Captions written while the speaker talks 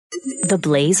The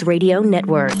Blaze Radio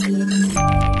Network.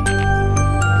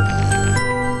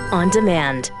 On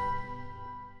demand.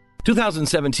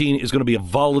 2017 is going to be a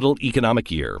volatile economic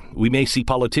year. We may see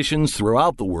politicians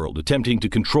throughout the world attempting to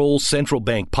control central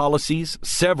bank policies.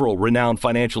 Several renowned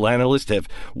financial analysts have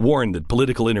warned that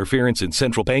political interference in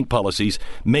central bank policies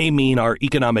may mean our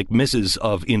economic misses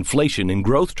of inflation and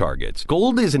growth targets.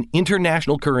 Gold is an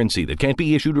international currency that can't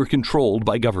be issued or controlled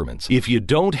by governments. If you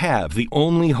don't have the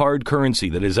only hard currency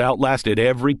that has outlasted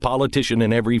every politician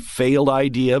and every failed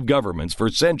idea of governments for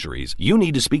centuries, you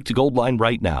need to speak to Goldline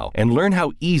right now and learn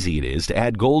how easy it is to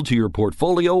add gold to your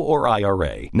portfolio or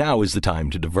IRA. Now is the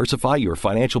time to diversify your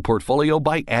financial portfolio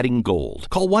by adding gold.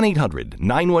 Call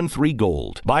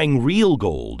 1-800-913-GOLD. Buying real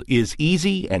gold is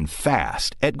easy and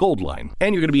fast at Goldline.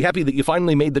 And you're going to be happy that you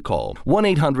finally made the call.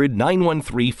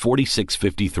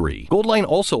 1-800-913-4653. Goldline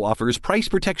also offers price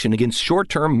protection against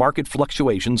short-term market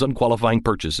fluctuations on qualifying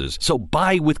purchases. So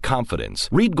buy with confidence.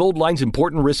 Read Goldline's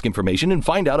important risk information and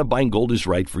find out if buying gold is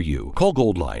right for you. Call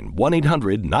Goldline.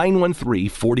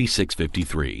 1-800-913-4653.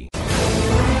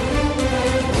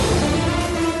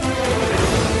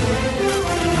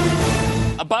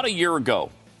 About a year ago,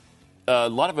 a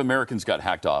lot of Americans got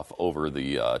hacked off over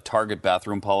the Target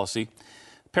bathroom policy.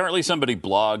 Apparently somebody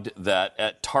blogged that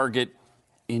at Target,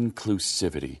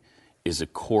 inclusivity is a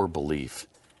core belief.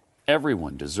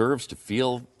 Everyone deserves to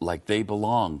feel like they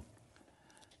belong.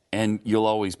 And you'll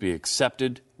always be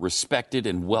accepted, respected,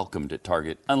 and welcomed at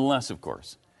Target, unless, of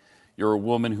course, you're a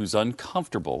woman who's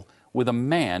uncomfortable with a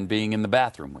man being in the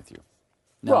bathroom with you.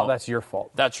 No, well, that's your fault.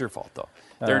 That's your fault, though.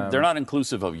 They're not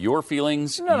inclusive of your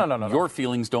feelings. No. Your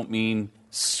feelings don't mean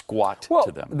squat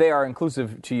to them. They are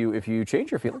inclusive to you if you change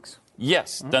your feelings.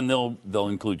 Yes, then they'll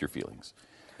include your feelings.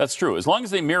 That's true. As long as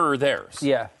they mirror theirs,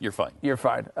 you're fine. You're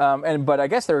fine. But I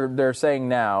guess they're saying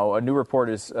now, a new report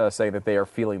is saying that they are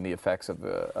feeling the effects of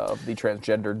the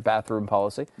transgendered bathroom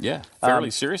policy. Yeah, fairly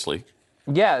seriously.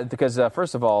 Yeah, because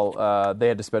first of all, they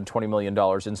had to spend $20 million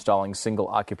installing single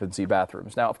occupancy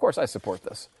bathrooms. Now, of course, I support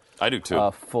this. I do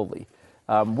too. Fully.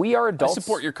 We are adults. I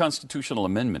support your constitutional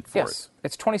amendment for it. Yes,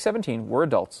 it's 2017. We're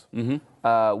adults.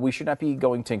 Mm-hmm. We should not be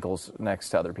going tinkles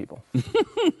next to other people.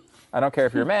 I don't care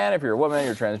if you're a man, if you're a woman,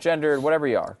 you're transgendered, whatever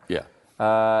you are. Yeah.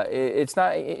 It's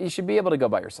not. You should be able to go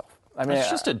by yourself. I mean,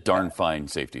 it's just a darn fine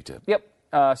safety tip. Yep.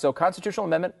 So constitutional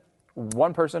amendment,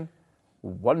 one person,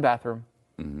 one bathroom.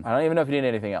 Mm-hmm. I don't even know if you need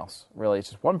anything else. Really,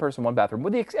 it's just one person, one bathroom.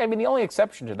 The only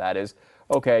exception to that is,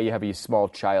 okay, you have a small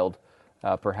child.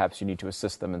 Perhaps you need to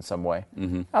assist them in some way.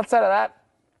 Mm-hmm. Outside of that,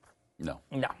 no.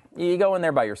 You go in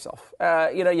there by yourself.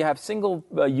 You have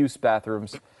single-use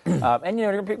bathrooms, and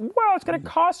you're going to be, well, it's going to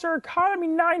cost our economy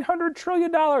 $900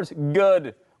 trillion.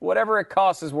 Good. Whatever it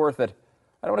costs is worth it.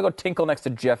 I don't want to go tinkle next to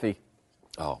Jeffy.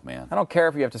 Oh, man. I don't care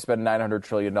if you have to spend $900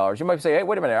 trillion. You might say, hey,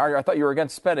 wait a minute, I thought you were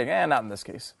against spending. Not in this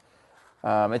case.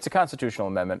 It's a constitutional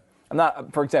amendment. I'm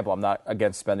not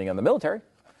against spending on the military.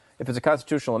 If it's a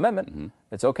constitutional amendment,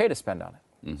 it's okay to spend on it.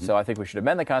 Mm-hmm. So I think we should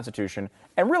amend the Constitution.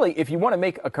 And really, if you want to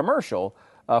make a commercial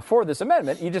for this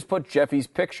amendment, you just put Jeffy's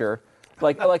picture.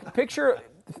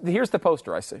 Here's the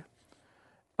poster I see.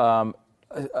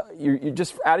 You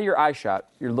just out of your eye shot,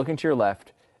 you're looking to your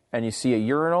left, and you see a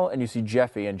urinal, and you see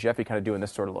Jeffy, and Jeffy kind of doing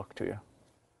this sort of look to you.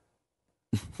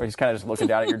 Where he's kind of just looking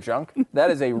down at your junk. That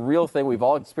is a real thing we've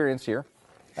all experienced here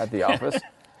at the office.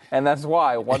 And that's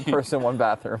why one person, one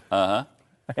bathroom. Uh-huh.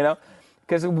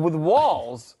 Because with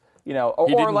walls, he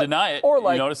didn't deny it. You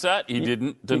notice that? He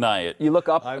didn't deny it. You look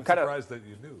up, I'm kind surprised that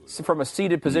you knew. From a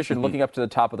seated position, looking up to the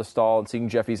top of the stall and seeing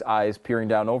Jeffy's eyes peering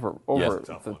down over. Yes.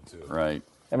 Right.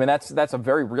 I mean, that's a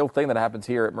very real thing that happens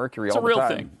here at Mercury all the time. It's a real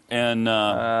thing, and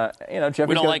Jeffy's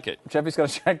we don't like it. Jeffy's going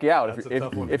to check you out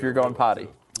if you're going potty.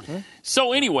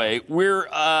 So anyway, we're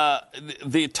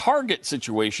the Target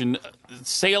situation.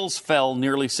 Sales fell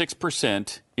nearly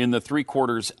 6% in the 3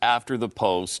 quarters after the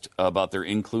post about their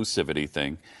inclusivity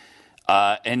thing,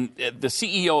 and the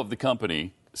CEO of the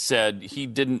company said he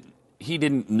didn't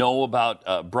know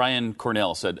about. Brian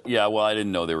Cornell said, "Yeah, well, I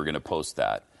didn't know they were going to post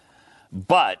that,"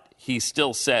 but he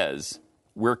still says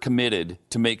we're committed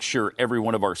to make sure every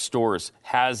one of our stores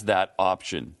has that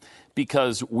option.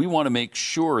 Because we want to make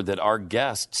sure that our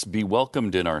guests be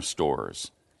welcomed in our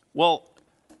stores. Well,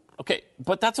 okay,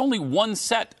 but that's only one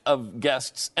set of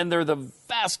guests, and they're the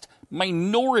vast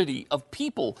minority of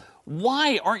people.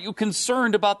 Why aren't you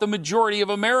concerned about the majority of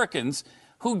Americans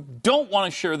who don't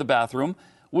want to share the bathroom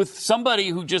with somebody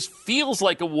who just feels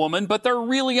like a woman, but they're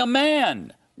really a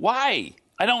man? Why?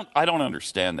 I don't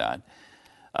understand that.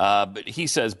 But he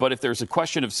says, but if there's a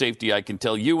question of safety, I can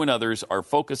tell you and others our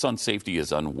focus on safety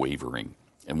is unwavering.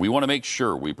 And we want to make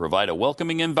sure we provide a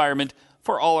welcoming environment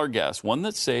for all our guests, one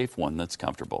that's safe, one that's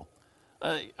comfortable.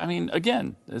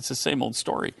 Again, it's the same old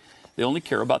story. They only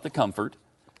care about the comfort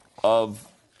of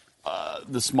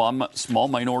the small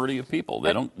minority of people.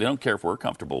 They don't care if we're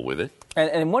comfortable with it.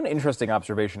 And one interesting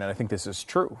observation, and I think this is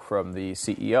true from the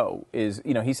CEO, is,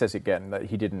 he says again that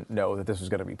he didn't know that this was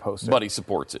going to be posted. But he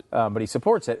supports it. But he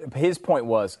supports it. His point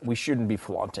was we shouldn't be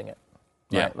flaunting it.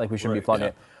 Right? Yeah. We shouldn't be flaunting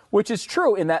it. Which is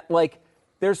true in that,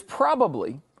 there's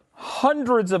probably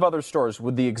hundreds of other stores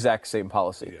with the exact same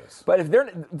policy. Yes. But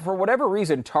if for whatever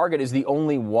reason, Target is the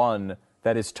only one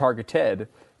that is targeted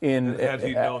in. Had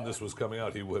he known this was coming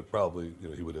out, he would probably,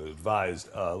 he would have advised,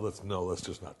 let's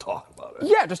just not talk about it.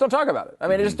 Yeah, just don't talk about it. I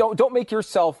mean, just don't make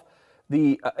yourself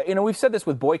the. We've said this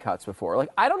with boycotts before.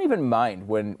 I don't even mind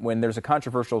when there's a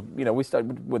controversial. We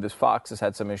started with this. Fox has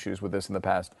had some issues with this in the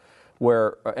past,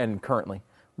 and currently,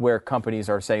 where companies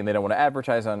are saying they don't want to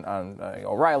advertise on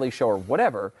O'Reilly show or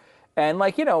whatever. And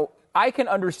I can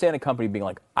understand a company being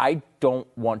like, I don't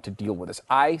want to deal with this.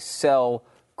 I sell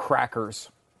crackers.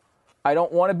 I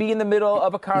don't want to be in the middle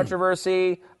of a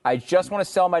controversy. I just want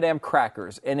to sell my damn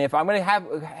crackers. And if I'm going to have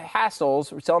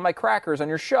hassles selling my crackers on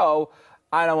your show,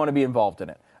 I don't want to be involved in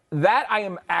it. That I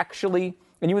am actually,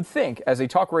 and you would think, as a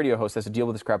talk radio host has to deal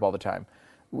with this crap all the time,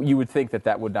 you would think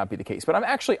that would not be the case. But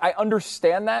I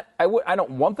understand that. I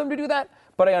don't want them to do that,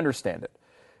 but I understand it.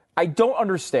 I don't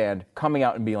understand coming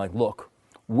out and being like, look,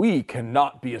 we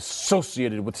cannot be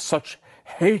associated with such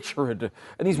hatred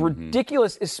and these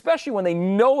ridiculous, especially when they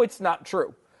know it's not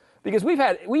true. Because we've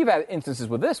had instances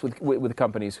with this with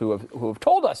companies who have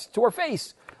told us to our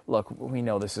face, look, we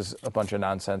know this is a bunch of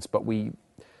nonsense, but we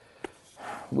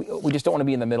just don't want to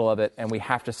be in the middle of it, and we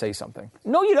have to say something.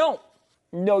 No, you don't.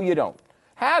 No, you don't.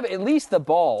 Have at least the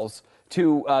balls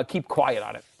to keep quiet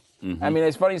on it. I mean,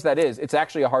 as funny as that is, it's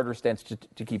actually a harder stance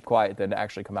to keep quiet than to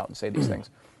actually come out and say these things.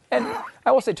 And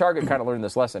I will say Target kind of learned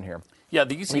this lesson here. Yeah,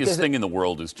 the easiest thing in the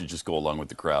world is to just go along with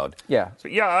the crowd. Yeah. So,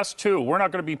 us too. We're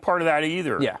not going to be part of that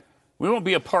either. Yeah. We won't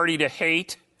be a party to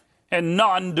hate and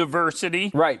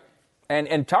non-diversity. Right.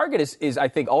 And Target is I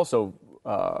think, also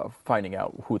finding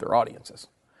out who their audience is.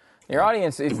 Their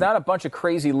audience, it's not a bunch of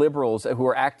crazy liberals who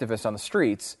are activists on the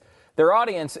streets. Their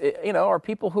audience, are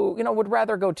people who, would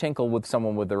rather go tinkle with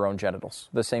someone with their own genitals,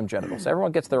 the same genitals.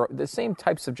 Everyone gets the same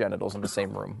types of genitals in the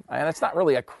same room. And that's not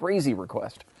really a crazy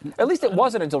request. At least it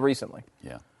wasn't until recently.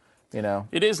 Yeah.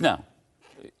 It is now.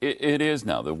 It is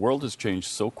now. The world has changed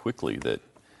so quickly that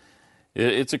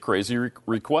it's a crazy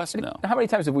request now. How many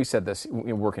times have we said this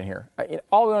working here?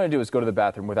 All we want to do is go to the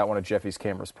bathroom without one of Jeffy's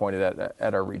cameras pointed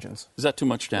at our regions. Is that too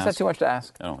much to ask? Is that too much to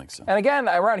ask? I don't think so. And again,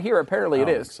 around here, apparently it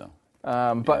is. I don't think so.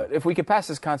 But if we could pass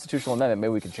this constitutional amendment,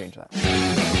 maybe we could change that.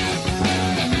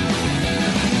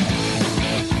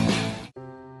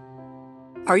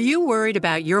 Are you worried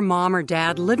about your mom or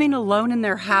dad living alone in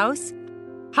their house?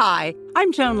 Hi,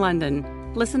 I'm Joan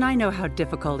London. Listen, I know how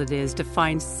difficult it is to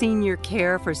find senior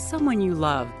care for someone you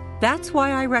love. That's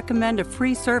why I recommend a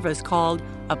free service called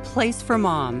A Place for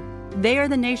Mom. They are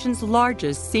the nation's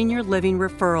largest senior living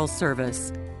referral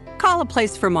service. Call A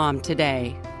Place for Mom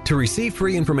today. To receive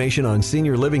free information on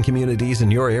senior living communities in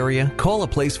your area, call A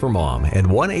Place for Mom at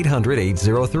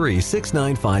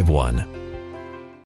 1-800-803-6951.